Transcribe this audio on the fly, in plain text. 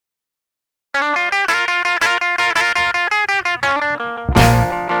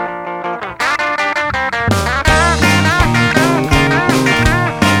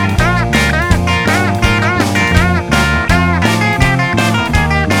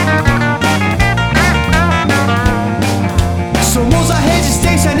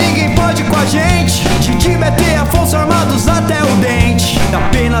a gente, Didi, Beto e Affonso, armados até o dente. Da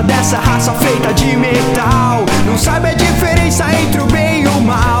pena dessa raça feita de metal, não sabe a diferença entre o bem e o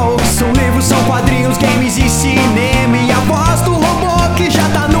mal.